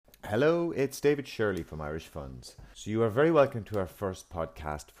Hello, it's David Shirley from Irish Funds. So you are very welcome to our first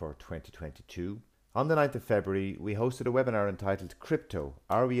podcast for 2022. On the 9th of February, we hosted a webinar entitled Crypto,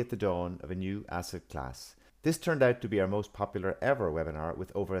 Are We at the Dawn of a New Asset Class? This turned out to be our most popular ever webinar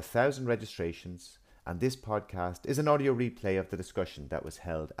with over 1,000 registrations, and this podcast is an audio replay of the discussion that was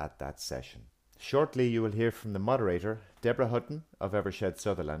held at that session. Shortly, you will hear from the moderator, Deborah Hutton of Evershed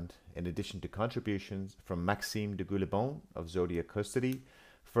Sutherland, in addition to contributions from Maxime de Goulebon of Zodia Custody,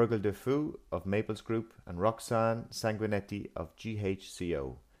 Fergal Defoe of Maples Group, and Roxanne Sanguinetti of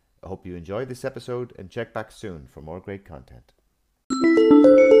GHCO. I hope you enjoy this episode and check back soon for more great content.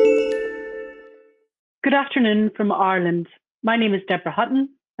 Good afternoon from Ireland. My name is Deborah Hutton,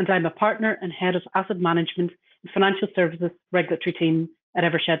 and I'm a partner and head of asset management and financial services regulatory team at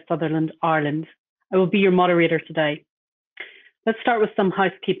Evershed Sutherland, Ireland. I will be your moderator today. Let's start with some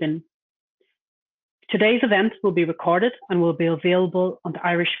housekeeping. Today's event will be recorded and will be available on the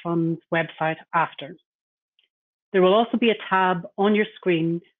Irish Funds website after. There will also be a tab on your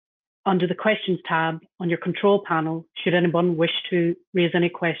screen under the questions tab on your control panel should anyone wish to raise any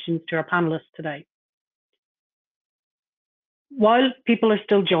questions to our panelists today. While people are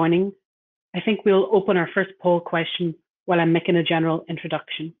still joining, I think we'll open our first poll question while I'm making a general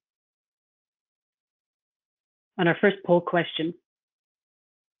introduction. And our first poll question: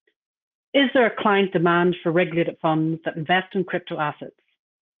 is there a client demand for regulated funds that invest in crypto assets?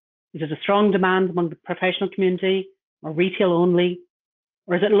 Is it a strong demand among the professional community or retail only?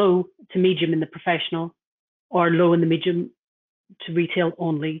 Or is it low to medium in the professional or low in the medium to retail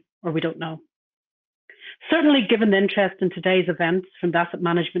only, or we don't know? Certainly, given the interest in today's events from the asset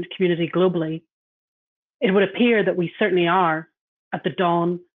management community globally, it would appear that we certainly are at the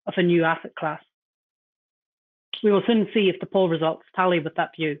dawn of a new asset class. We will soon see if the poll results tally with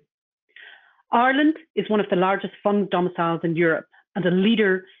that view. Ireland is one of the largest fund domiciles in Europe and a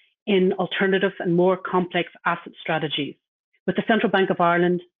leader in alternative and more complex asset strategies, with the Central Bank of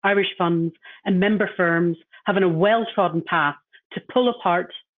Ireland, Irish funds, and member firms having a well-trodden path to pull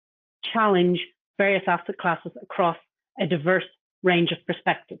apart, challenge various asset classes across a diverse range of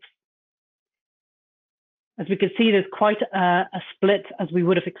perspectives. As we can see, there's quite a split, as we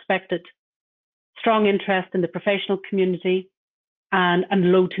would have expected. Strong interest in the professional community and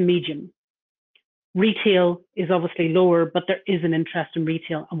low to medium. Retail is obviously lower, but there is an interest in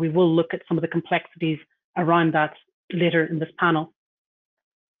retail, and we will look at some of the complexities around that later in this panel.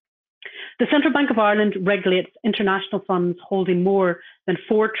 The Central Bank of Ireland regulates international funds holding more than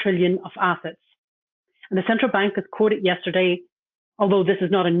 4 trillion of assets. And the Central Bank has quoted yesterday, although this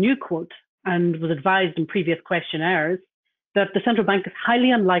is not a new quote and was advised in previous questionnaires, that the Central Bank is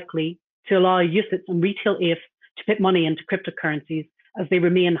highly unlikely to allow UCITS and retail AIF to put money into cryptocurrencies as they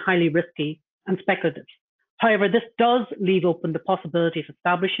remain highly risky and speculative. However, this does leave open the possibility of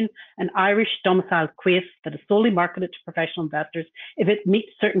establishing an Irish domiciled QUAIF that is solely marketed to professional investors if it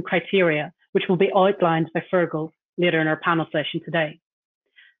meets certain criteria, which will be outlined by Fergal later in our panel session today.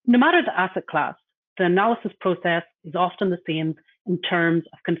 No matter the asset class, the analysis process is often the same in terms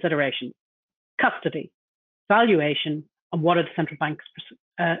of consideration: custody, valuation, and what are the central bank's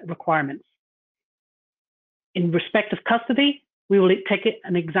requirements. In respect of custody, we will take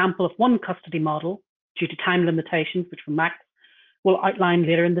an example of one custody model due to time limitations, which Max will outline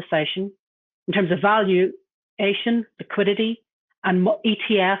later in the session. In terms of valuation, liquidity, and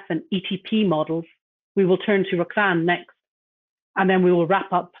ETF and ETP models, we will turn to Roxanne next. And then we will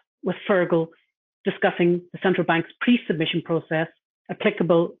wrap up with Fergal discussing the central bank's pre-submission process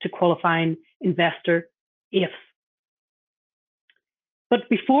applicable to qualifying investor AIFs. But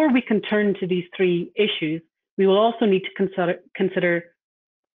before we can turn to these three issues, we will also need to consider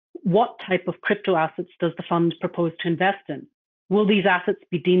what type of crypto assets does the fund propose to invest in? Will these assets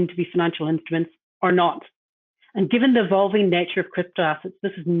be deemed to be financial instruments or not? And given the evolving nature of crypto assets,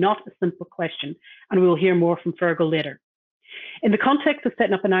 this is not a simple question, and we will hear more from Fergal later. In the context of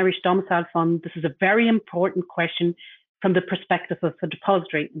setting up an Irish domicile fund, this is a very important question from the perspective of the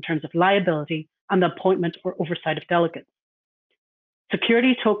depository in terms of liability and the appointment or oversight of delegates.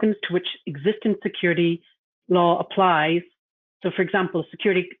 Security tokens to which existing security law applies. So for example, a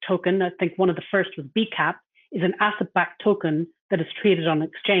security token, I think one of the first was BCAP, is an asset-backed token that is traded on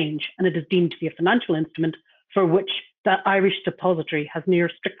exchange, and it is deemed to be a financial instrument for which the Irish depository has near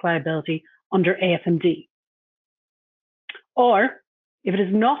strict liability under AFMD. Or if it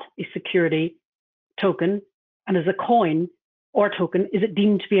is not a security token and is a coin or token, is it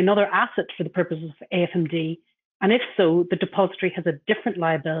deemed to be another asset for the purposes of AFMD? And if so, the depository has a different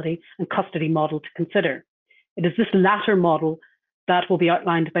liability and custody model to consider. It is this latter model that will be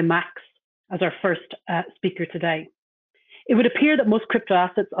outlined by Max as our first speaker today. It would appear that most crypto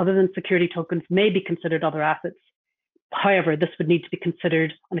assets other than security tokens may be considered other assets. However, this would need to be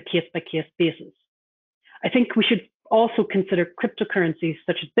considered on a case-by-case basis. I think we should also consider cryptocurrencies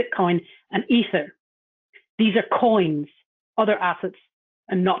such as Bitcoin and Ether. These are coins, other assets,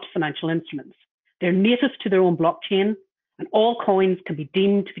 and not financial instruments. They're native to their own blockchain, and all coins can be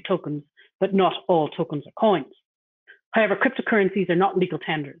deemed to be tokens, but not all tokens are coins. However, cryptocurrencies are not legal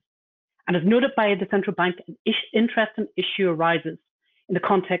tenders. And as noted by the central bank, an interesting issue arises in the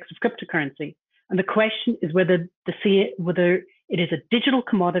context of cryptocurrency. And the question is whether it is a digital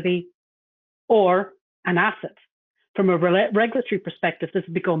commodity or an asset. From a regulatory perspective, this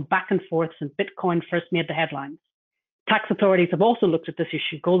has been going back and forth since Bitcoin first made the headlines. Tax authorities have also looked at this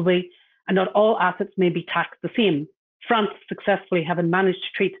issue globally, and not all assets may be taxed the same. France successfully having managed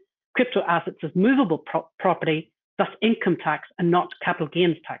to treat crypto assets as movable property, thus income tax and not capital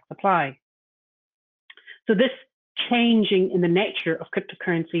gains tax apply. So this changing in the nature of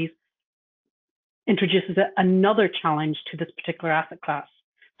cryptocurrencies introduces another challenge to this particular asset class.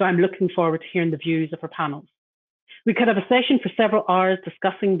 So I'm looking forward to hearing the views of our panels. We could have a session for several hours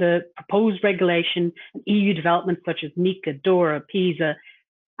discussing the proposed regulation and EU developments such as MiCA, DORA, PISA,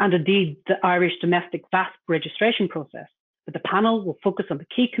 and indeed the Irish domestic VASP registration process. But the panel will focus on the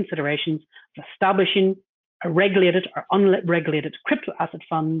key considerations of establishing a regulated or unregulated crypto asset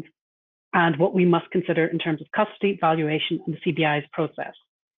fund and what we must consider in terms of custody, valuation, and the CBI's process.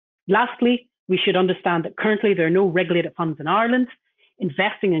 Lastly, we should understand that currently there are no regulated funds in Ireland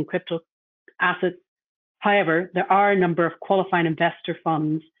investing in crypto assets. However, there are a number of qualifying investor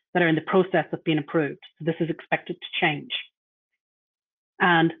funds that are in the process of being approved. So this is expected to change.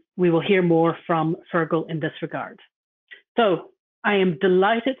 And we will hear more from Fergal in this regard. So I am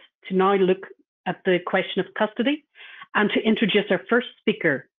delighted to now look at the question of custody and to introduce our first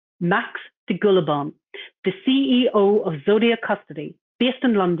speaker, Max de Gulabon, the CEO of Zodia Custody, based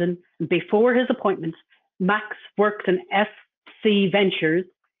in London. And before his appointment, Max worked in SC Ventures,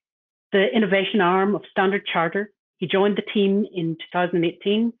 the innovation arm of Standard Chartered. He joined the team in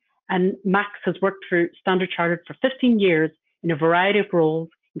 2018, and Max has worked for Standard Chartered for 15 years in a variety of roles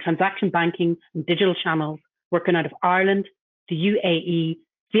in transaction banking and digital channels, working out of Ireland, the UAE,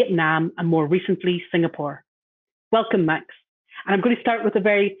 Vietnam, and more recently, Singapore. Welcome, Max. And I'm going to start with a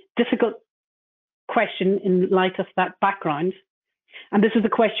very difficult question in light of that background. And this is a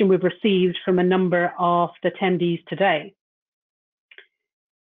question we've received from a number of the attendees today.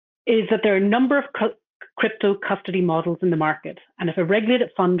 Is that there are a number of crypto custody models in the market. And if a regulated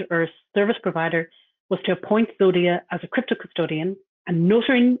fund or a service provider was to appoint Zodia as a crypto custodian and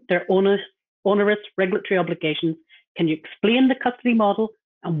noting their onerous regulatory obligations, can you explain the custody model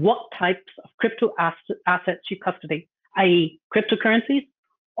and what types of crypto assets you custody, i.e. cryptocurrencies,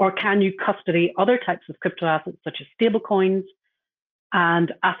 or can you custody other types of crypto assets such as stablecoins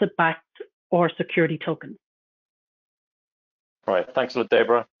and asset-backed or security tokens? Right, thanks a lot,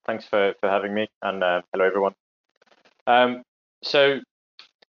 Deborah. Thanks for having me, and hello, everyone. So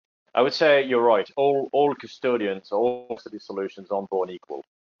I would say you're right. All custodians, all custody solutions aren't born equal.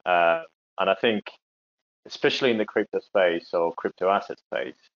 And I think, especially in the crypto space or crypto asset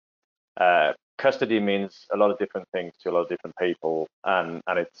space, custody means a lot of different things to a lot of different people, and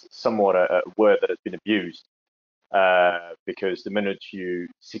it's somewhat a word that has been abused because the minute you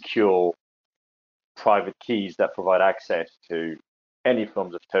secure private keys that provide access to any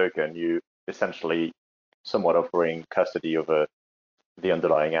forms of token, you essentially somewhat offering custody over the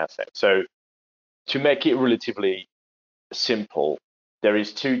underlying asset. So to make it relatively simple, there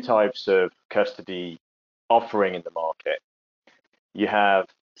is two types of custody offering in the market. You have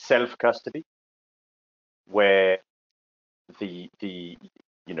self-custody, where the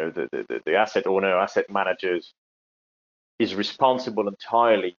asset owner, asset managers is responsible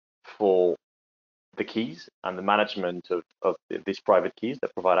entirely for the keys and the management of these private keys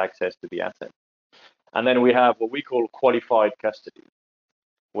that provide access to the asset. And then we have what we call qualified custody,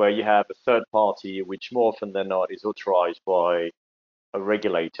 where you have a third party, which more often than not is authorized by a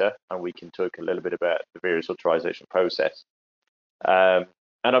regulator, and we can talk a little bit about the various authorization process. And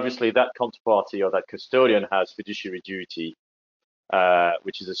obviously that counterparty or that custodian has fiduciary duty,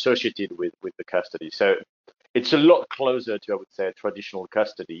 which is associated with the custody. So it's a lot closer to, I would say, a traditional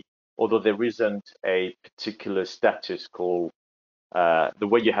custody, although there isn't a particular status called the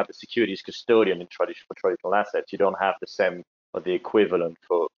way you have a securities custodian in traditional assets. You don't have the same or the equivalent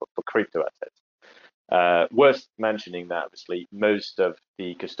for crypto assets. Worth mentioning that obviously most of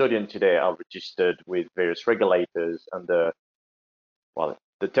the custodians today are registered with various regulators, and the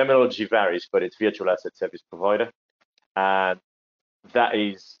terminology varies, but it's virtual asset service provider, and that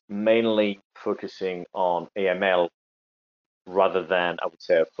is mainly focusing on AML rather than, I would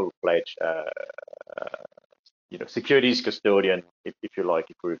say, a full-fledged securities custodian, if you like,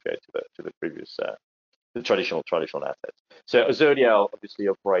 if we refer to the previous the traditional assets. So Azodia obviously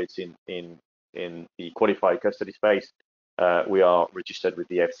operates in the qualified custody space. We are registered with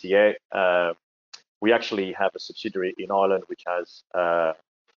the FCA. We actually have a subsidiary in Ireland which has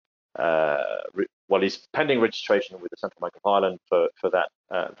is pending registration with the Central Bank of Ireland for that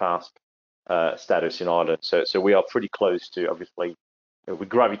VASP status in Ireland. So we are pretty close to, obviously, we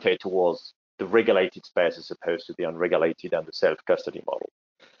gravitate towards the regulated space as opposed to the unregulated and the self-custody model.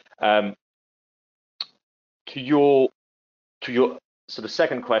 To your sort of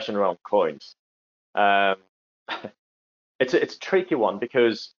second question around coins, it's a tricky one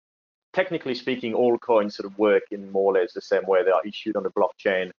because technically speaking, all coins sort of work in more or less the same way. They are issued on the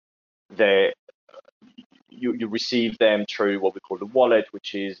blockchain. You receive them through what we call the wallet,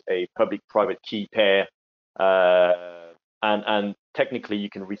 which is a public-private key pair, and technically you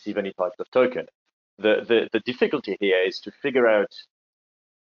can receive any type of token. The difficulty here is to figure out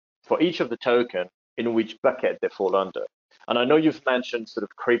for each of the token in which bucket they fall under. And I know you've mentioned sort of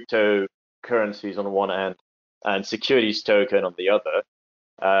cryptocurrencies on the one hand and securities token on the other.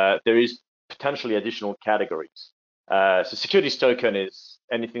 There is potentially additional categories. So securities token is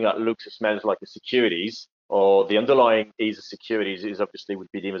anything that looks or smells like a securities, or the underlying is a securities, is obviously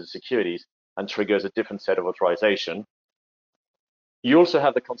would be deemed as a securities and triggers a different set of authorization. You also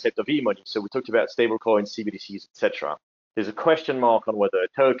have the concept of e-money. So we talked about stablecoins, CBDCs, etc. There's a question mark on whether a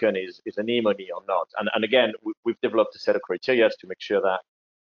token is an e-money or not. And again, we've developed a set of criteria to make sure that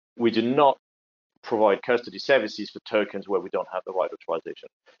we do not provide custody services for tokens where we don't have the right authorization.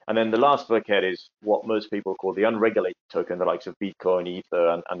 And then the last bucket is what most people call the unregulated token, the likes of Bitcoin,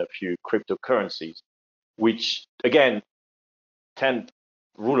 Ether, and a few cryptocurrencies, which again,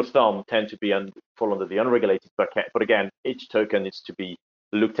 rule of thumb, tend to be fall under the unregulated bucket. But again, each token needs to be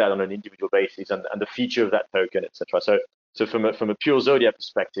looked at on an individual basis and the feature of that token, etc. So from a pure Zodia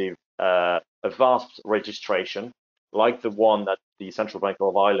perspective, a VASP registration, like the one that the Central Bank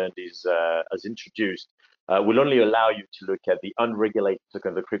of Ireland has introduced, will only allow you to look at the unregulated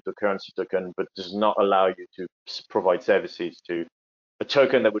token, the cryptocurrency token, but does not allow you to provide services to a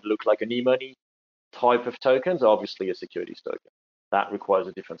token that would look like an e-money type of tokens, obviously a securities token. That requires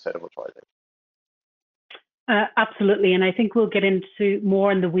a different set of authorization. Absolutely, and I think we'll get into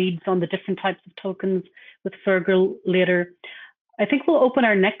more in the weeds on the different types of tokens with Fergal later. I think we'll open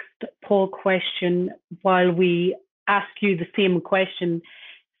our next poll question while we ask you the same question.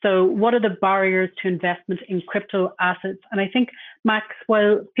 So what are the barriers to investment in crypto assets? And I think, Max,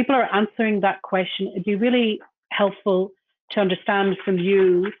 while people are answering that question, it'd be really helpful to understand from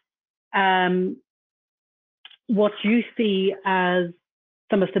you what you see as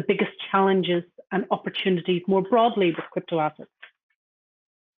some of the biggest challenges and opportunities more broadly with crypto assets.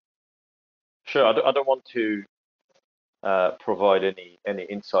 Sure, I don't want to provide any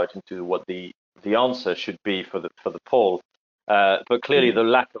insight into what the answer should be for the poll, but clearly the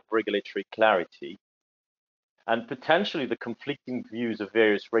lack of regulatory clarity and potentially the conflicting views of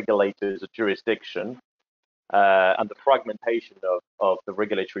various regulators or jurisdiction and the fragmentation of the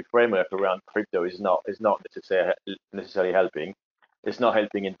regulatory framework around crypto is not necessarily helping. It's not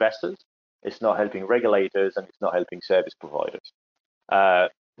helping investors, it's not helping regulators, and it's not helping service providers.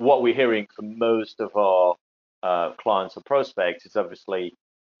 What we're hearing from most of our clients or prospects is obviously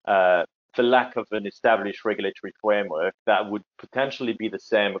the lack of an established regulatory framework that would potentially be the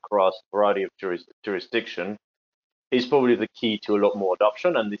same across a variety of jurisdiction is probably the key to a lot more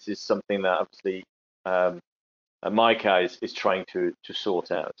adoption. And this is something that obviously MiCA is trying to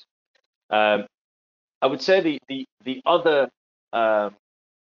sort out. I would say the other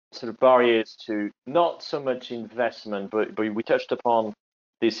sort of barriers to not so much investment, but we touched upon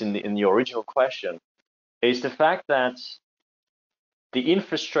this in the original question, is the fact that the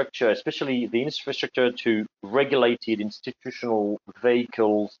infrastructure, especially the infrastructure to regulated institutional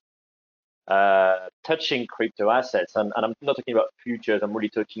vehicles touching crypto assets, and I'm not talking about futures, I'm really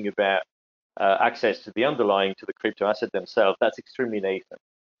talking about access to the underlying, to the crypto asset themselves, that's extremely nascent.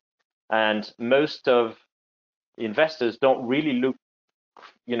 And most of investors don't really look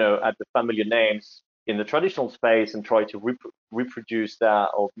at the familiar names in the traditional space and try to reproduce that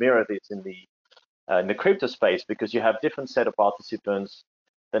or mirror this in the crypto space, because you have different set of participants.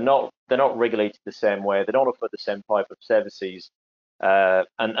 They're not regulated the same way. They don't offer the same type of services, and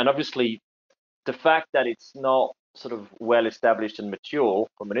obviously the fact that it's not sort of well established and mature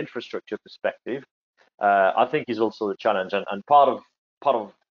from an infrastructure perspective, I think is also the challenge. And part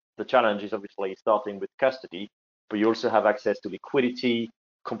of the challenge is obviously starting with custody, but you also have access to liquidity,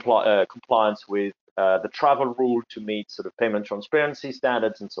 compliance with the travel rule to meet sort of payment transparency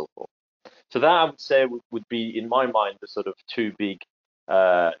standards and so forth. So that I would say would be, in my mind, the sort of two big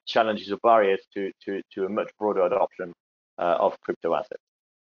challenges or barriers to a much broader adoption of crypto assets.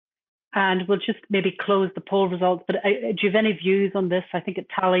 And we'll just maybe close the poll results, but do you have any views on this? I think it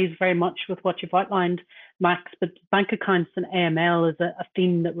tallies very much with what you've outlined, Max, but bank accounts and AML is a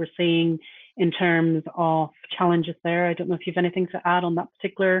theme that we're seeing in terms of challenges there. I don't know if you have anything to add on that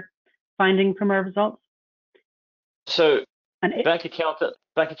particular finding from our results. So bank account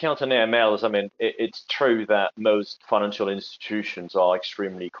and AMLs, I mean, it's true that most financial institutions are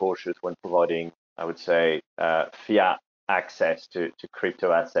extremely cautious when providing, I would say, fiat access to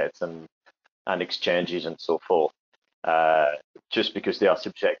crypto assets and exchanges and so forth, just because they are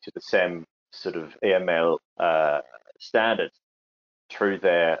subject to the same sort of AML standards through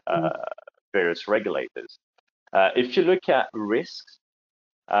their various regulators. If you look at risks,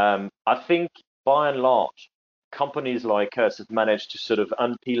 I think by and large, companies like us have managed to sort of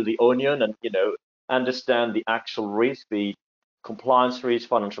unpeel the onion and, understand the actual risk, the compliance risk,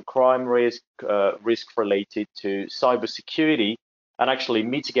 financial crime risk, risk related to cybersecurity, and actually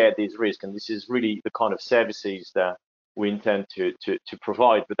mitigate these risks. And this is really the kind of services that we intend to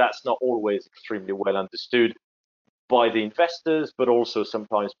provide, but that's not always extremely well understood by the investors, but also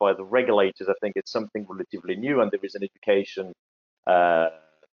sometimes by the regulators. I think it's something relatively new, and there is an education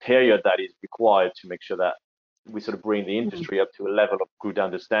period that is required to make sure that we sort of bring the industry up to a level of good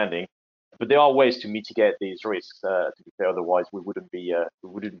understanding. But there are ways to mitigate these risks. To be fair, otherwise we wouldn't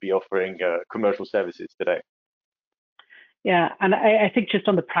be offering commercial services today. Yeah, and I think just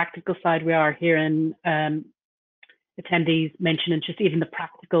on the practical side, we are hearing attendees mention, and just even the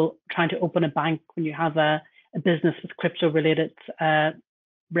practical trying to open a bank when you have a business with crypto-related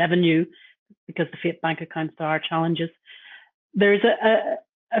revenue, because the fiat bank accounts, there are challenges. There's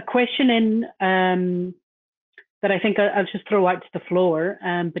a question in that I think I'll just throw out to the floor,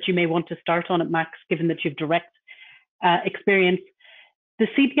 but you may want to start on it, Max, given that you've direct experience. The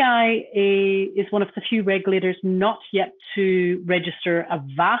CBI is one of the few regulators not yet to register a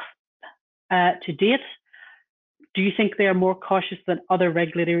VASP to date. Do you think they are more cautious than other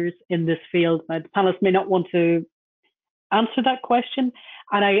regulators in this field? Now, the panelists may not want to answer that question,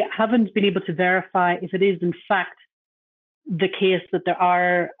 and I haven't been able to verify if it is in fact the case that there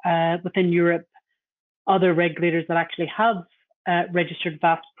are within Europe other regulators that actually have registered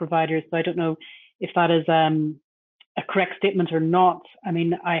VASP providers. So I don't know if that is a correct statement or not. I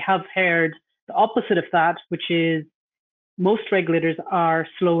mean, I have heard the opposite of that, which is most regulators are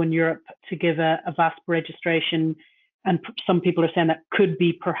slow in Europe to give a VASP registration. And some people are saying that could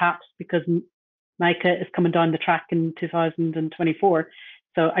be perhaps because MiCA is coming down the track in 2024.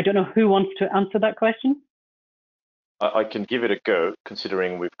 So I don't know who wants to answer that question. I can give it a go,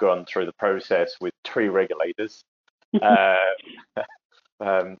 considering we've gone through the process with 3 regulators. So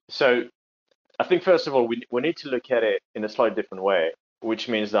I think, first of all, we need to look at it in a slightly different way, which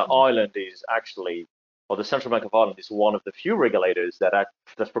means that Ireland is actually, or the Central Bank of Ireland is one of the few regulators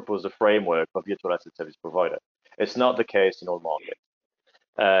that's proposed a framework of virtual asset service provider. It's not the case in all markets.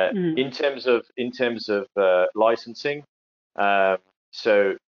 In terms of licensing,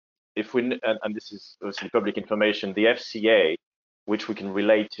 so if we, and this is obviously public information, the FCA, which we can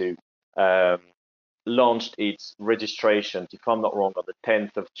relate to, launched its registration, if I'm not wrong, on the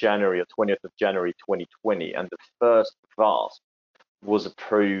 10th of January or 20th of January 2020, and the first VASP was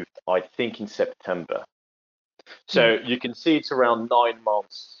approved, I think, in September. So you can see it's around 9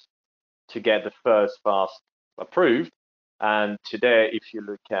 months to get the first VASP approved. And today, if you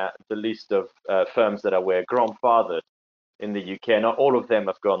look at the list of firms that were grandfathered in the UK, not all of them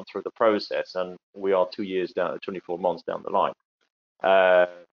have gone through the process, and we are 2 years down, 24 months down the line.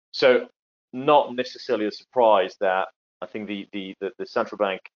 So not necessarily a surprise that I think the Central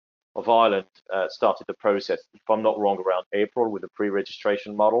Bank of Ireland started the process, if I'm not wrong, around April with a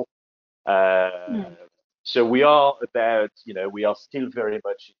pre-registration model. So we are about, we are still very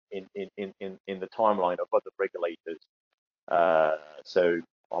much in the timeline of other regulators. So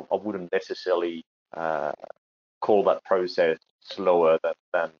I wouldn't necessarily call that process slower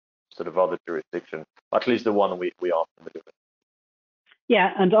than sort of other jurisdictions, at least the one we are familiar with.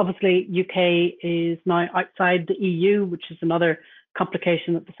 Yeah, and obviously UK is now outside the EU, which is another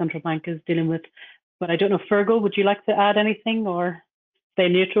complication that the central bank is dealing with. But I don't know, Fergal, would you like to add anything or stay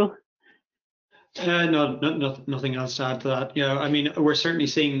neutral? No, nothing else to add to that. Yeah, I mean, we're certainly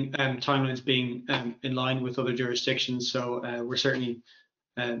seeing timelines being in line with other jurisdictions, so we're certainly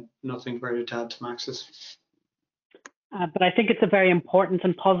nothing further to add to Max's. But I think it's a very important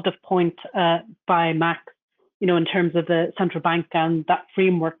and positive point by Max in terms of the central bank and that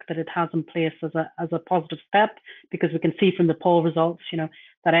framework that it has in place as a positive step, because we can see from the poll results,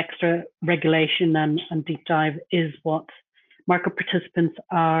 that extra regulation and deep dive is what market participants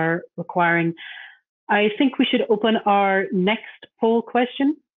are requiring. I think we should open our next poll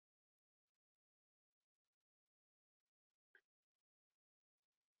question.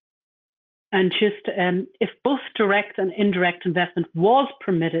 And just if both direct and indirect investment was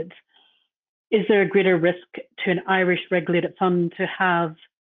permitted, is there a greater risk to an Irish regulated fund to have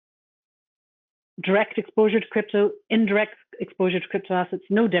direct exposure to crypto, indirect exposure to crypto assets?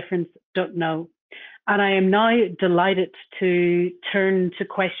 No difference, don't know. And I am now delighted to turn to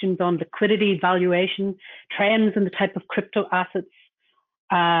questions on liquidity, valuation, trends in the type of crypto assets,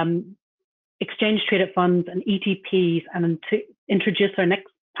 exchange traded funds and ETPs, and to introduce our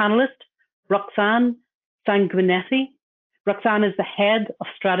next panelist, Roxanne Sanguinetti. Roxanne is the head of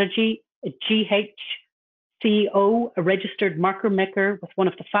strategy at GHCO, a registered market maker with one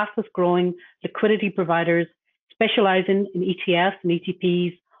of the fastest growing liquidity providers, specializing in ETFs and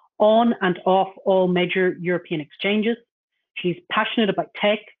ETPs on and off all major European exchanges. She's passionate about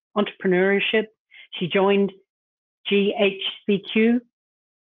tech, entrepreneurship. She joined GHCO,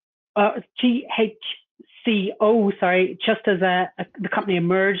 just as the company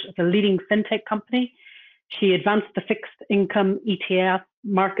emerged as a leading fintech company. She advanced the fixed income ETF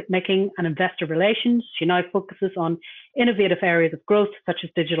market making and investor relations. She now focuses on innovative areas of growth, such as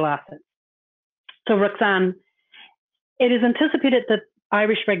digital assets. So Roxanne, it is anticipated that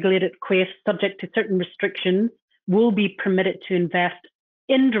Irish regulated Quais, subject to certain restrictions, will be permitted to invest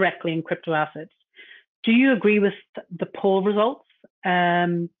indirectly in crypto assets. Do you agree with the poll results?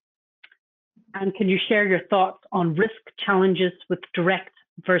 And can you share your thoughts on risk challenges with direct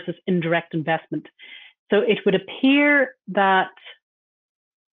versus indirect investment? So it would appear that,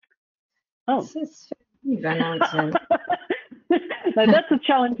 this is even now that's a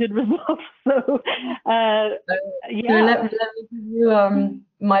challenging result. So yeah. Let me give you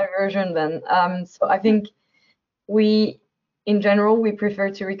my version then. So I think in general, we prefer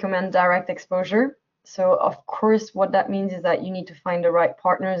to recommend direct exposure. So of course, what that means is that you need to find the right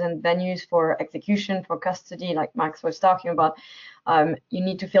partners and venues for execution, for custody, like Max was talking about. You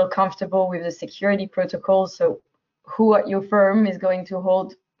need to feel comfortable with the security protocols. So who at your firm is going to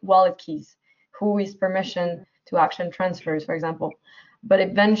hold wallet keys? Who is permission to action transfers, for example? But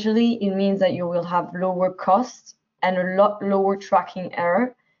eventually, it means that you will have lower costs and a lot lower tracking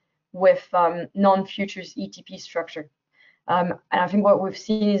error with non-futures ETP structure. And I think what we've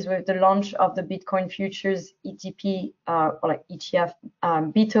seen is with the launch of the Bitcoin futures ETP, or like ETF,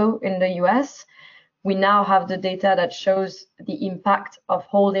 BITO in the US, we now have the data that shows the impact of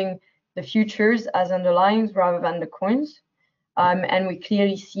holding the futures as underlyings rather than the coins. And we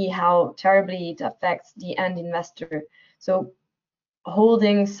clearly see how terribly it affects the end investor. So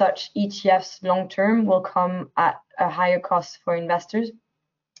holding such ETFs long-term will come at a higher cost for investors.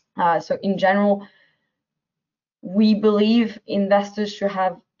 So in general, we believe investors should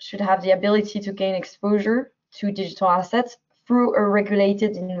have the ability to gain exposure to digital assets through a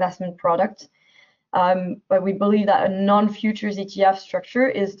regulated investment product. But we believe that a non-futures ETF structure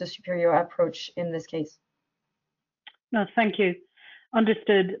is the superior approach in this case. No, thank you.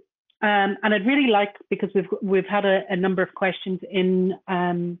 Understood. And I'd really like, because we've had a number of questions in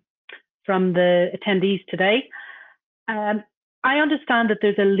from the attendees today. I understand that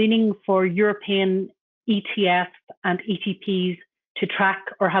there's a leaning for European ETFs and ETPs to track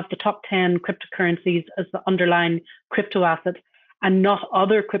or have the top 10 cryptocurrencies as the underlying crypto asset and not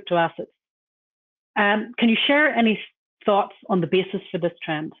other crypto assets. Can you share any thoughts on the basis for this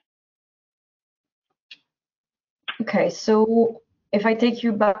trend? Okay, so if I take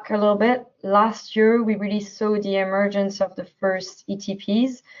you back a little bit, last year we really saw the emergence of the first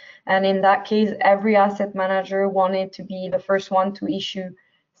ETPs. And in that case, every asset manager wanted to be the first one to issue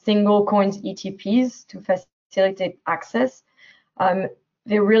single coins ETPs to facilitate access.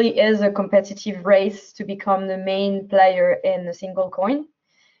 There really is a competitive race to become the main player in the single coin.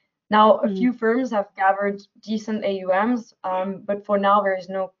 Now, a few firms have gathered decent AUMs, but for now, there is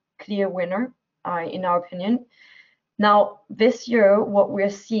no clear winner, in our opinion. Now, this year, what we're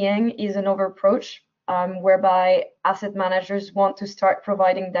seeing is another approach whereby asset managers want to start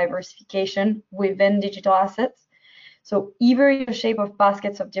providing diversification within digital assets. So either in the shape of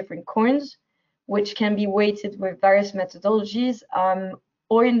baskets of different coins, which can be weighted with various methodologies,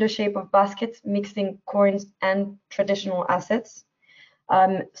 or in the shape of baskets mixing coins and traditional assets.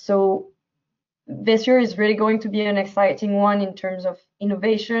 So this year is really going to be an exciting one in terms of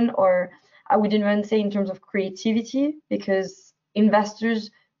innovation, or I would even say in terms of creativity, because investors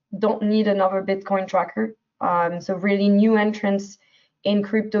don't need another Bitcoin tracker. So really new entrants in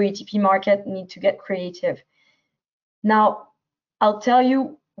crypto ETP market need to get creative. Now, I'll tell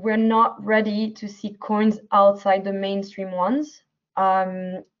you, we're not ready to see coins outside the mainstream ones.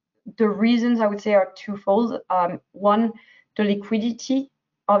 The reasons I would say are twofold. One, the liquidity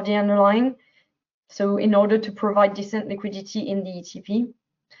of the underlying. So in order to provide decent liquidity in the ETP.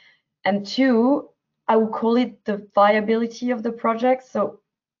 And two, I would call it the viability of the project. So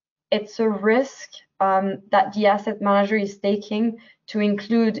it's a risk that the asset manager is taking to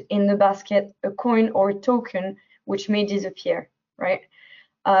include in the basket a coin or a token which may disappear, right?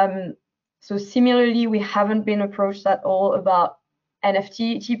 So similarly, we haven't been approached at all about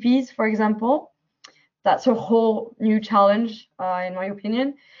NFT ETPs, for example. That's a whole new challenge, in my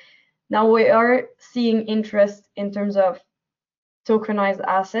opinion. Now we are seeing interest in terms of tokenized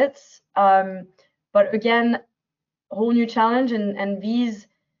assets, but again, a whole new challenge, and these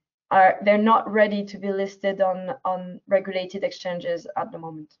they're not ready to be listed on regulated exchanges at the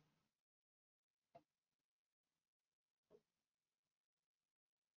moment.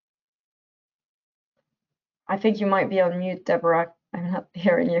 I think you might be on mute, Deborah. I'm not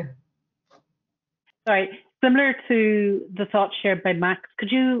hearing you. Sorry, similar to the thoughts shared by Max, could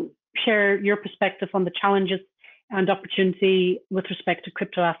you share your perspective on the challenges and opportunity with respect to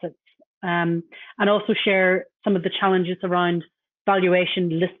crypto assets, and also share some of the challenges around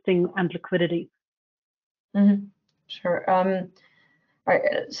valuation, listing, and liquidity? Mm-hmm. Sure. All right.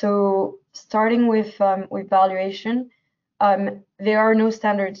 So starting with valuation, there are no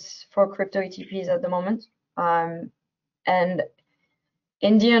standards for crypto ETPs at the moment, and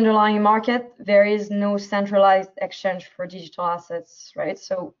in the underlying market, there is no centralized exchange for digital assets, right?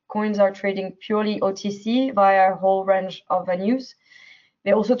 So coins are trading purely OTC via a whole range of venues.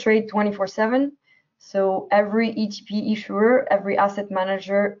 They also trade 24/7. So every ETP issuer, every asset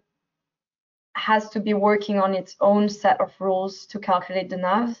manager has to be working on its own set of rules to calculate the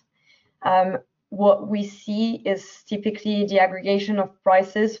NAV. What we see is typically the aggregation of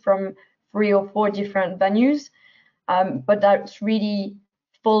prices from 3 or 4 different venues, but that's really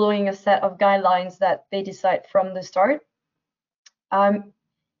following a set of guidelines that they decide from the start.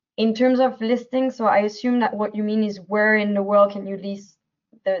 In terms of listing, so I assume that what you mean is where in the world can you list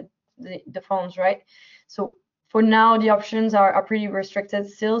the funds, right? So for now, the options are pretty restricted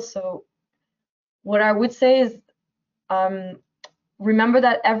still. So what I would say is remember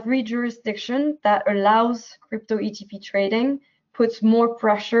that every jurisdiction that allows crypto ETP trading puts more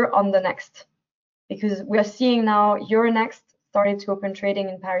pressure on the next, because we are seeing now Euronext started to open trading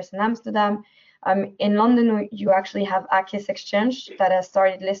in Paris and Amsterdam. In London, you actually have Akis Exchange that has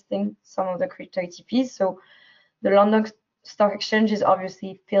started listing some of the crypto ETPs. So the London Stock Exchange is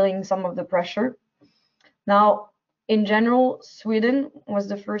obviously feeling some of the pressure. Now, in general, Sweden was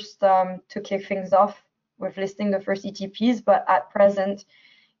the first to kick things off with listing the first ETPs, but at present,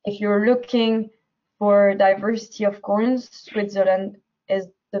 if you're looking for diversity of coins, Switzerland is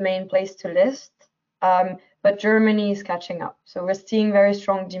the main place to list, but Germany is catching up. So we're seeing very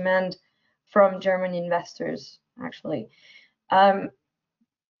strong demand from German investors, actually.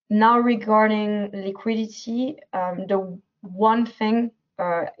 Now regarding liquidity, the one thing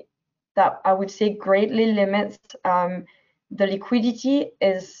that I would say greatly limits the liquidity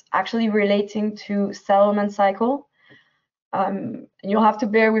is actually relating to settlement cycle. You'll have to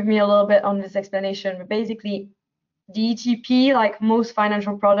bear with me a little bit on this explanation, but basically the ETP, like most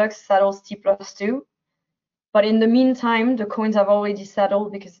financial products, settles T+2. But in the meantime, the coins have already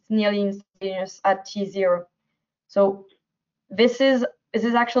settled because it's nearly instantaneous at T0. So this is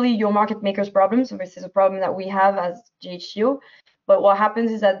actually your market maker's problem. So this is a problem that we have as GHCO. But what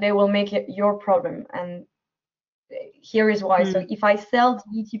happens is that they will make it your problem. And here is why. So if I sell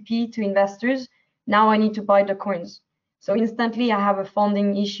the ETP to investors, now I need to buy the coins. So instantly I have a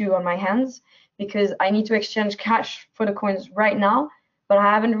funding issue on my hands because I need to exchange cash for the coins right now, but I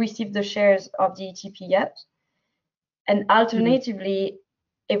haven't received the shares of the ETP yet. And alternatively,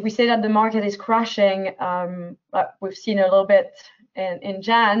 if we say that the market is crashing, like we've seen a little bit in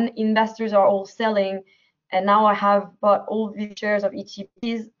Jan, investors are all selling, and now I have bought all these shares of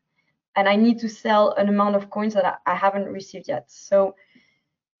ETPs, and I need to sell an amount of coins that I haven't received yet. So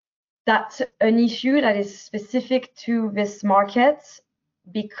that's an issue that is specific to this market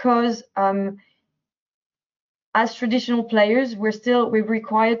because as traditional players, we're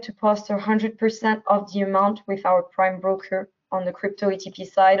required to post 100% of the amount with our prime broker on the crypto ETP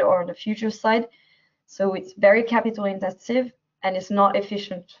side or on the future side. So it's very capital intensive and it's not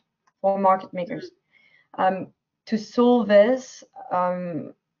efficient for market makers. To solve this,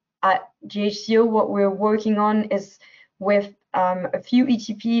 at GHCO, what we're working on is with a few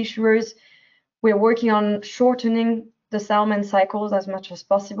ETP issuers, we're working on shortening the settlement cycles as much as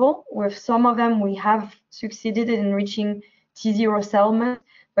possible. With some of them, we have succeeded in reaching T0 settlement,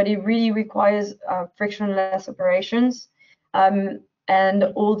 but it really requires frictionless operations. And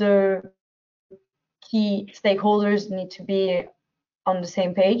all the key stakeholders need to be on the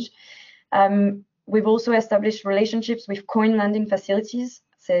same page. We've also established relationships with coin lending facilities.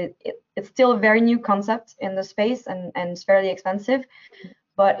 So it's still a very new concept in the space, and it's fairly expensive,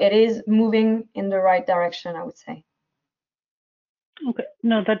 but it is moving in the right direction, I would say. Okay,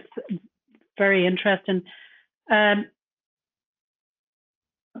 no, that's very interesting.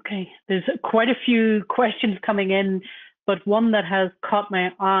 Okay, there's quite a few questions coming in, but one that has caught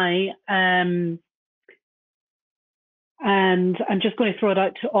my eye, and I'm just going to throw it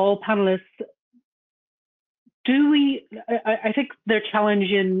out to all panelists. I think they're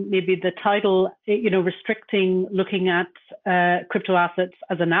challenging maybe the title, restricting looking at crypto assets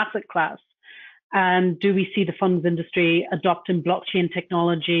as an asset class. And do we see the funds industry adopting blockchain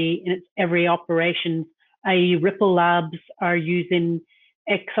technology in its every operation, i.e. Ripple Labs are using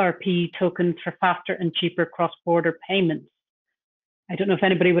XRP tokens for faster and cheaper cross-border payments? I don't know if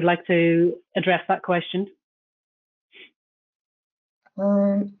anybody would like to address that question.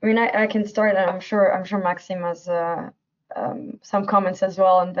 I can start, and I'm sure Maxime has some comments as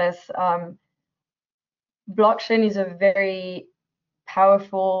well on this. Blockchain is a very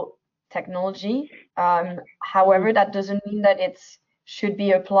powerful technology. However, that doesn't mean that it should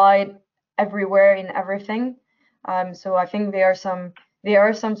be applied everywhere in everything. So I think there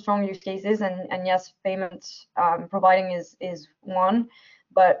are some strong use cases, and yes, payments providing is one,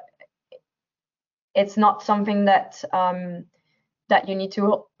 but it's not something that that you need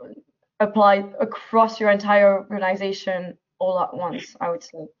to apply across your entire organization all at once, I would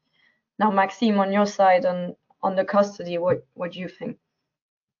say. Now, Maxime, on your side, on the custody, what do you think?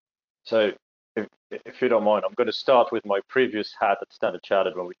 So, if you don't mind, I'm going to start with my previous hat at Standard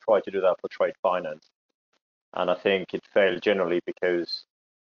Chartered when we tried to do that for trade finance. And I think it failed generally because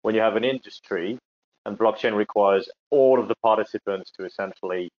when you have an industry and blockchain requires all of the participants to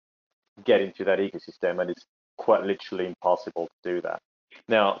essentially get into that ecosystem, and it's quite literally impossible to do that.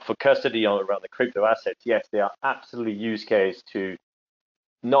 Now, for custody around the crypto assets, yes, there are absolutely use case to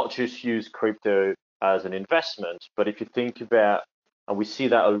not just use crypto as an investment, but if you think about, and we see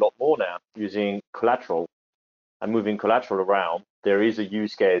that a lot more now, using collateral and moving collateral around, there is a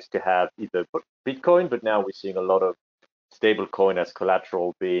use case to have either Bitcoin, but now we're seeing a lot of stable coin as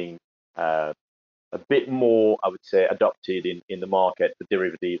collateral being a bit more, I would say, adopted in the market for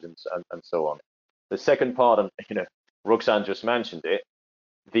derivatives and so on. The second part, and Roxane just mentioned it,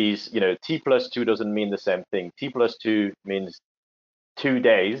 these, T+2 doesn't mean the same thing. T+2 means 2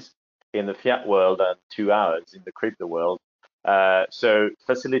 days in the fiat world and 2 hours in the crypto world. So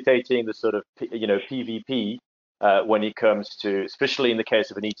facilitating the sort of, PVP when it comes to, especially in the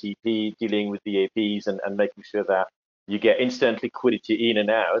case of an ETP, dealing with the APs and making sure that you get instant liquidity in and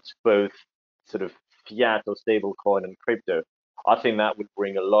out, both sort of fiat or stable coin and crypto. I think that would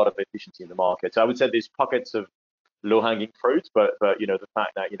bring a lot of efficiency in the market. So I would say there's pockets of low-hanging fruits, but the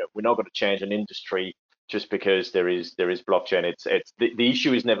fact that we're not going to change an industry just because there is blockchain. It's the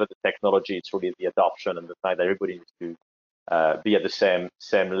issue is never the technology. It's really the adoption and the fact that everybody needs to be at the same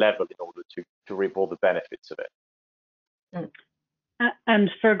level in order to reap all the benefits of it. And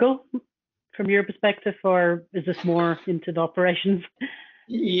Fergal, from your perspective, or is this more into the operations?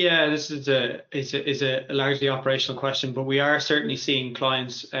 Yeah, this is a largely operational question, but we are certainly seeing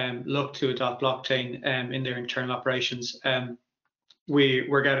clients look to adopt blockchain in their internal operations.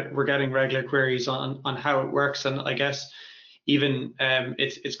 We're getting regular queries on how it works, and I guess even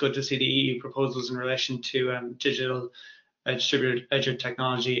it's good to see the EU proposals in relation to digital distributed ledger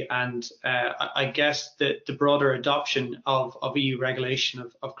technology, and I guess the broader adoption of EU regulation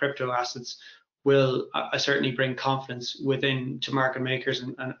of crypto assets will certainly bring confidence to market makers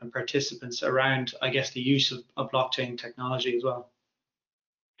and participants around, I guess, the use of blockchain technology as well.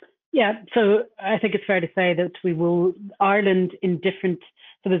 Yeah, so I think it's fair to say that Ireland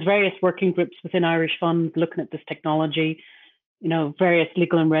so there's various working groups within Irish funds looking at this technology, various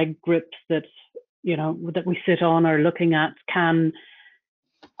legal and reg groups that we sit on are looking at, can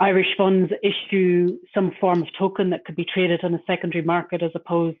Irish funds issue some form of token that could be traded on a secondary market as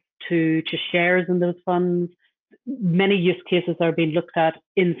opposed to shares in those funds. Many use cases are being looked at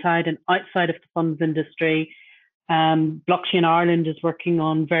inside and outside of the funds industry. Blockchain Ireland is working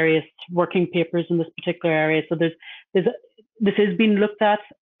on various working papers in this particular area. So this is being looked at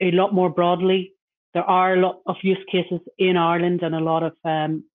a lot more broadly. There are a lot of use cases in Ireland and a lot of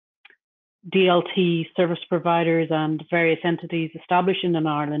DLT service providers and various entities establishing in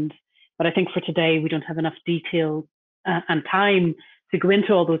Ireland But I think for today, we don't have enough detail and time to go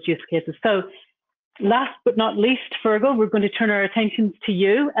into all those use cases. So last but not least, Fergal, we're going to turn our attentions to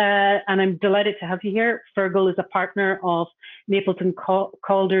you, and I'm delighted to have you here. Fergal is a partner of Mapleton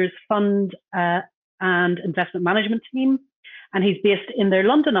Calder's fund and investment management team, and he's based in their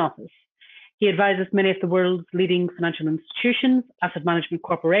London office. He advises many of the world's leading financial institutions, asset management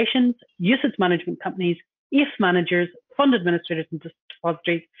corporations, UCITS management companies, AIF managers, fund administrators and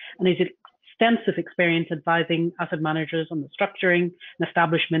depositories, and he's extensive experience advising asset managers on the structuring and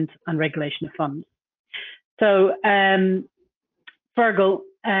establishment and regulation of funds. So, Fergal,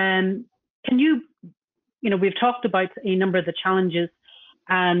 can you, we've talked about a number of the challenges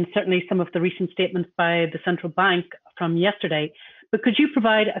and certainly some of the recent statements by the central bank from yesterday, but could you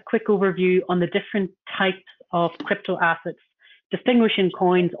provide a quick overview on the different types of crypto assets, distinguishing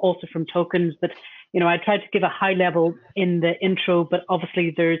coins also from tokens? But, I tried to give a high level in the intro, but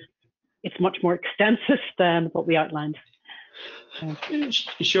obviously it's much more extensive than what we outlined.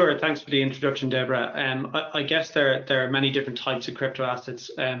 Sure. Thanks for the introduction, Deborah. I guess there are many different types of crypto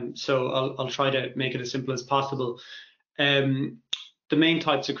assets, so I'll try to make it as simple as possible. The main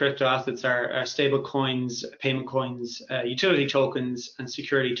types of crypto assets are stable coins, payment coins, utility tokens, and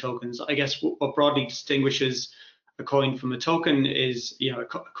security tokens. I guess what broadly distinguishes a coin from a token is, a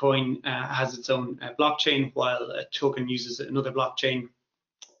coin has its own blockchain, while a token uses another blockchain.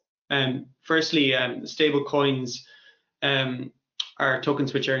 Firstly, stable coins are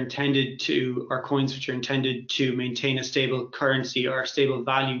tokens which are intended to, or coins which are intended to maintain a stable currency or a stable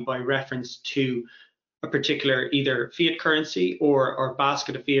value by reference to a particular either fiat currency or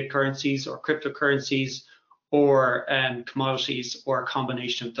basket of fiat currencies or cryptocurrencies or commodities, or a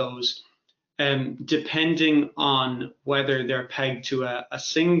combination of those. Depending on whether they're pegged to a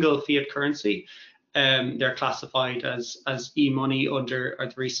single fiat currency, they're classified as e-money under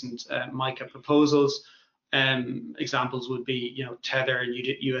the recent MiCA proposals. Examples would be, Tether and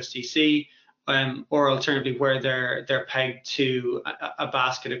USDC, or alternatively where they're pegged to a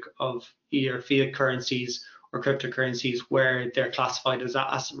basket of either fiat currencies or cryptocurrencies, where they're classified as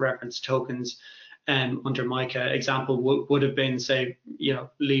asset reference tokens under MiCA. Example would have been, say,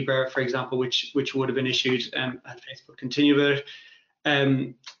 Libra, for example, which would have been issued at Facebook Continue with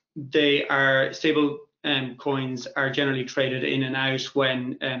it. They are stable coins are generally traded in and out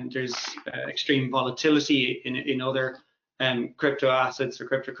when there's extreme volatility in other crypto assets or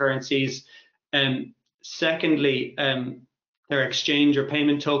cryptocurrencies. Secondly, they're exchange or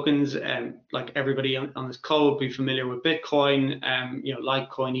payment tokens. Like everybody on this call will be familiar with Bitcoin,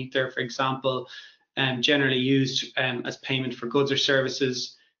 Litecoin, Ether, for example, generally used as payment for goods or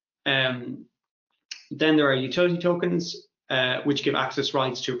services. Then there are utility tokens, which give access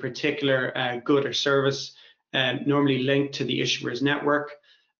rights to a particular good or service, normally linked to the issuer's network.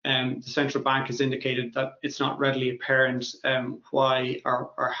 The central bank has indicated that it's not readily apparent why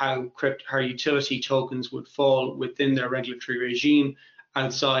or how utility tokens would fall within their regulatory regime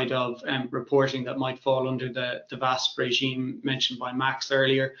outside of reporting that might fall under the VASP regime mentioned by Max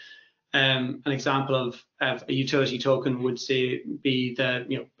earlier. An example of a utility token would be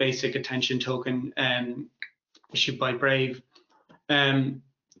the basic attention token issued by Brave.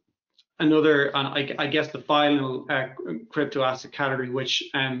 Another, and I guess the final crypto asset category, which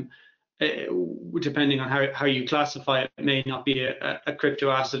depending on how you classify it, may not be a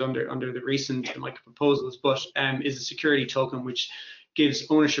crypto asset under the recent MiCA proposals, but is a security token which gives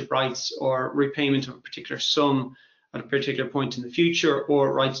ownership rights or repayment of a particular sum at a particular point in the future,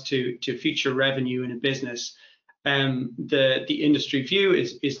 or rights to future revenue in a business. The industry view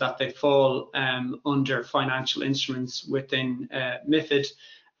is that they fall under financial instruments within MiFID,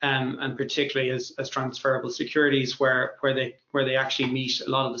 and particularly as transferable securities, where they actually meet a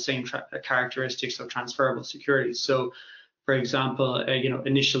lot of the same characteristics of transferable securities. So, for example,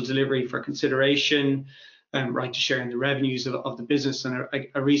 initial delivery for consideration, right to share in the revenues of the business, and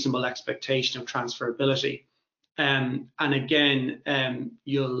a reasonable expectation of transferability. And again,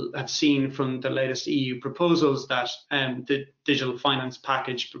 you'll have seen from the latest EU proposals that the Digital Finance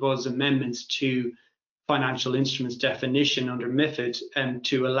Package proposes amendments to financial instruments definition under MiFID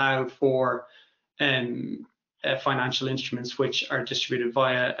to allow for financial instruments which are distributed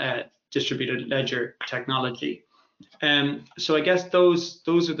via distributed ledger technology. So I guess those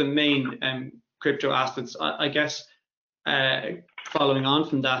are the main crypto assets. I guess following on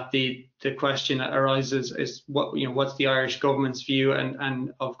from that, the question that arises is what's the Irish government's view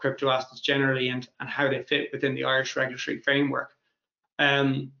and of crypto assets generally, and how they fit within the Irish regulatory framework.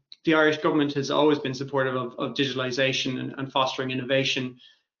 The Irish government has always been supportive of digitalisation and fostering innovation.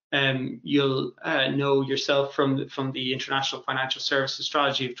 You'll know yourself from the International Financial Services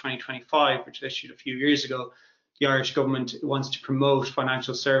Strategy of 2025, which was issued a few years ago. The Irish government wants to promote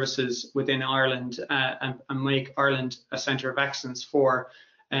financial services within Ireland and make Ireland a centre of excellence for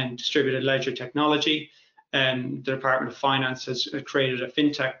distributed ledger technology. The Department of Finance has created a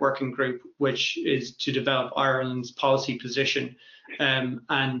fintech working group, which is to develop Ireland's policy position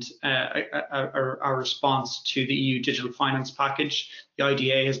and our response to the EU Digital Finance Package. The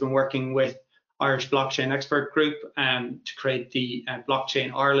IDA has been working with Irish Blockchain Expert Group to create the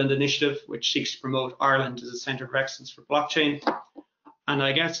Blockchain Ireland initiative, which seeks to promote Ireland as a centre of excellence for blockchain. And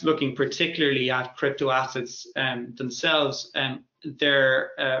I guess looking particularly at crypto assets themselves,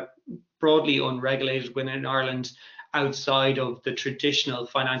 they're broadly unregulated within Ireland outside of the traditional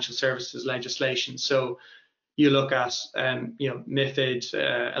financial services legislation. So you look at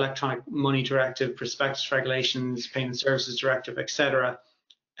MiFID, Electronic Money Directive, Prospectus Regulations, Payment Services Directive, etc.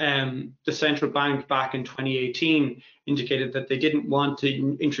 The central bank back in 2018 indicated that they didn't want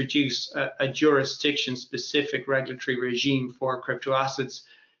to introduce a jurisdiction-specific regulatory regime for crypto assets,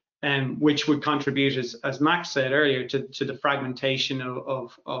 which would contribute, as Max said earlier, to the fragmentation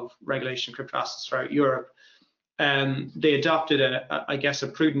of regulation of crypto assets throughout Europe. They adopted a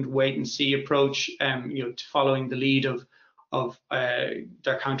prudent wait-and-see approach, following the lead of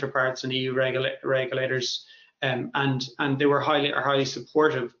their counterparts and EU regulators, and they were highly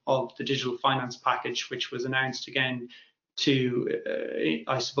supportive of the digital finance package, which was announced again to,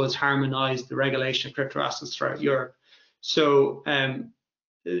 harmonise the regulation of crypto assets throughout Europe. So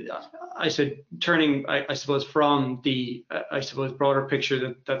I said, turning, from the, broader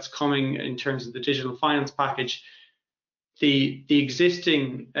picture that's coming in terms of the digital finance package, the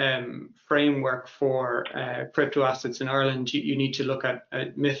existing framework for crypto assets in Ireland, you need to look at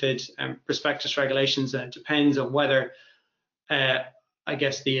MiFID and prospectus regulations, and it depends on whether,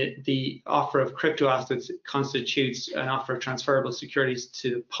 the offer of crypto assets constitutes an offer of transferable securities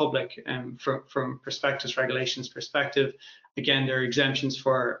to the public from prospectus regulations perspective. Again, there are exemptions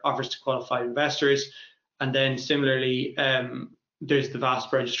for offers to qualified investors. And then similarly, there's the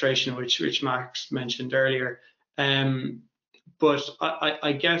VASP registration, which Max mentioned earlier. But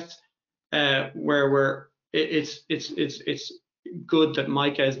I guess it's good that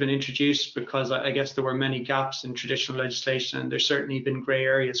MiCA has been introduced, because I guess there were many gaps in traditional legislation, and there's certainly been grey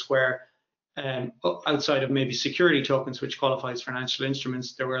areas where outside of maybe security tokens, which qualifies financial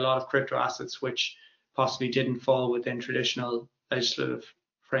instruments, there were a lot of crypto assets which possibly didn't fall within traditional legislative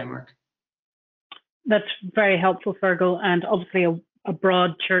framework. That's very helpful, Fergal, and obviously a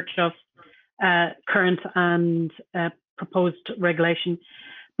broad church of current and proposed regulation.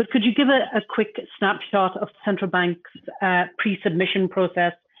 But could you give a quick snapshot of the central bank's pre-submission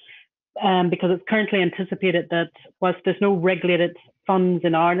process? Because it's currently anticipated that whilst there's no regulated funds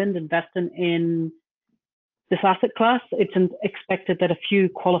in Ireland investing in this asset class, it's expected that a few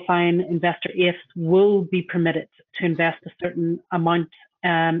qualifying investor AIFs will be permitted to invest a certain amount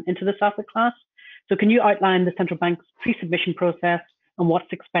into this asset class. So can you outline the central bank's pre-submission process and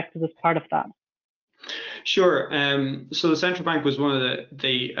what's expected as part of that? Sure. So the central bank was one of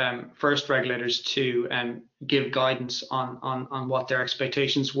the first regulators to give guidance on what their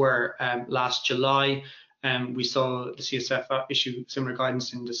expectations were last July. We saw the CSF issue similar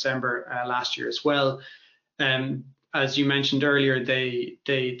guidance in December last year as well. As you mentioned earlier, they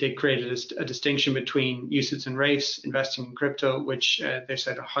created a distinction between UCITS and RAIFs investing in crypto, which they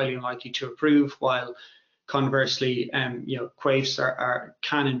said are highly unlikely to approve, while conversely, QAIFs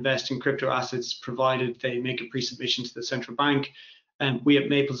can invest in crypto assets provided they make a pre-submission to the central bank. And we at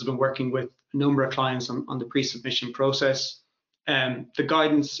Maples have been working with a number of clients on the pre-submission process. The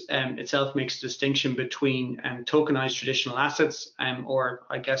guidance itself makes a distinction between tokenized traditional assets, or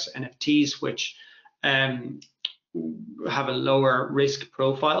I guess NFTs, which have a lower risk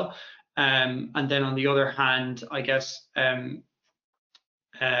profile. And then on the other hand, I guess,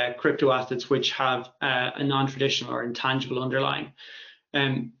 crypto assets which have a non-traditional or intangible underlying.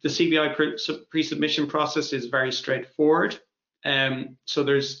 The CBI pre-submission process is very straightforward. So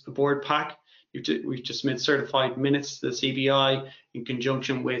there's a board pack. We've just made certified minutes to the CBI in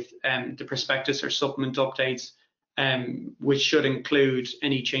conjunction with the prospectus or supplement updates, which should include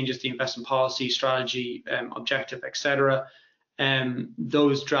any changes to the investment policy, strategy, objective, etc.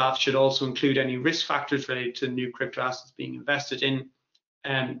 Those drafts should also include any risk factors related to new crypto assets being invested in.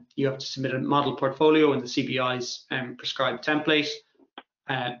 You have to submit a model portfolio in the CBI's prescribed template.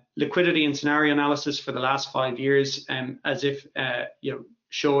 Liquidity and scenario analysis for the last 5 years, as if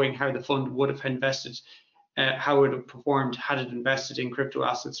showing how the fund would have invested, how it would have performed had it invested in crypto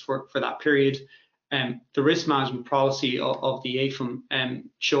assets for that period. the risk management policy of the AIFM,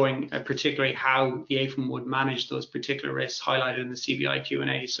 showing particularly how the AIFM would manage those particular risks highlighted in the CBI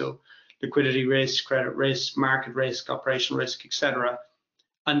Q&A. So liquidity risk, credit risk, market risk, operational risk, etc.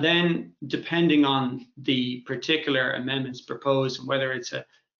 And then depending on the particular amendments proposed, and whether it's a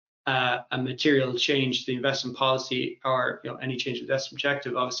material change to the investment policy or any change to the investment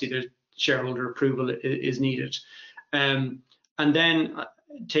objective, obviously there's shareholder approval is needed. And then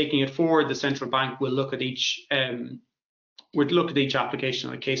taking it forward, the central bank will look at each application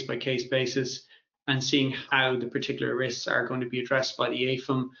on a case-by-case basis and seeing how the particular risks are going to be addressed by the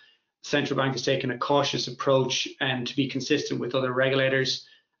AIFM. The central bank has taken a cautious approach to be consistent with other regulators,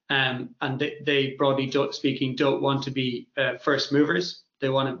 and they broadly speaking don't want to be first movers. They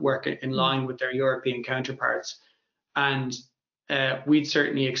want to work in line with their European counterparts, and we'd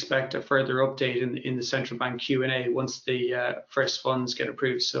certainly expect a further update in the central bank Q&A once the first funds get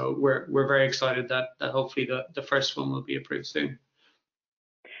approved. So we're very excited that hopefully the first one will be approved soon.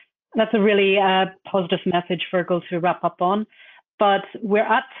 That's a really positive message, Fergal, to wrap up on. But we're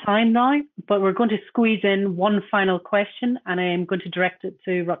at time now, but we're going to squeeze in one final question, and I am going to direct it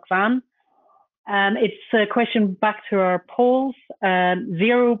to Roxanne. It's a question back to our polls.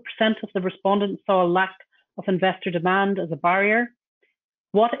 0% of the respondents saw a lack of investor demand as a barrier.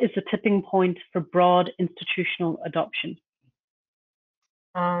 What is the tipping point for broad institutional adoption?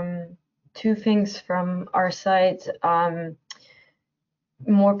 Two things from our side.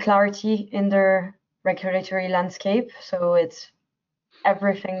 More clarity in their regulatory landscape. So it's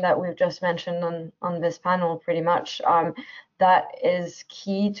everything that we've just mentioned on this panel, pretty much. That is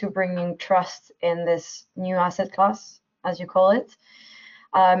key to bringing trust in this new asset class, as you call it.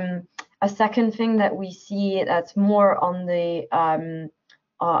 A second thing that we see that's more on the,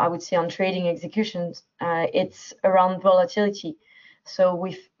 I would say on trading executions, it's around volatility. So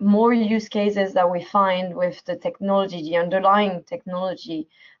with more use cases that we find with the technology, the underlying technology,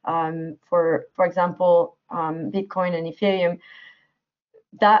 for example, Bitcoin and Ethereum,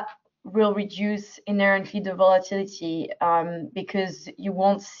 that will reduce inherently the volatility, because you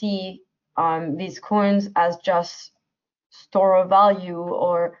won't see these coins as just store of value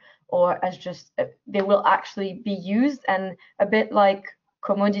or as just, they will actually be used, and a bit like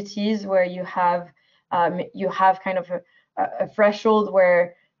commodities where you have kind of a threshold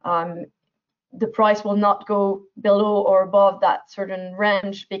where the price will not go below or above that certain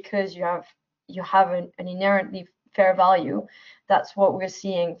range because you have an inherently fair value. That's what we're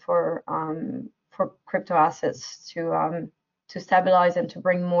seeing for crypto assets to stabilize and to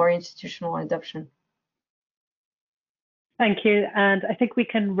bring more institutional adoption. Thank you. And I think we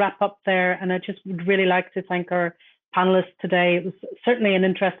can wrap up there. And I just would really like to thank our panelists today. It was certainly an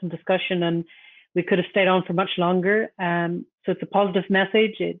interesting discussion, and we could have stayed on for much longer. So it's a positive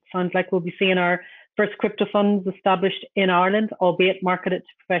message. It sounds like we'll be seeing our first crypto funds established in Ireland, albeit marketed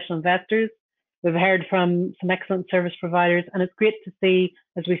to professional investors. We've heard from some excellent service providers, and it's great to see,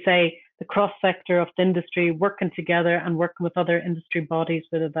 as we say, the cross-sector of the industry working together and working with other industry bodies,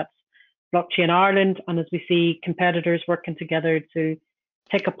 whether that's Blockchain Ireland, and as we see competitors working together to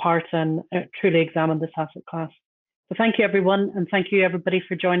take apart and truly examine this asset class. So thank you, everyone, and thank you, everybody,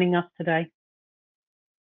 for joining us today.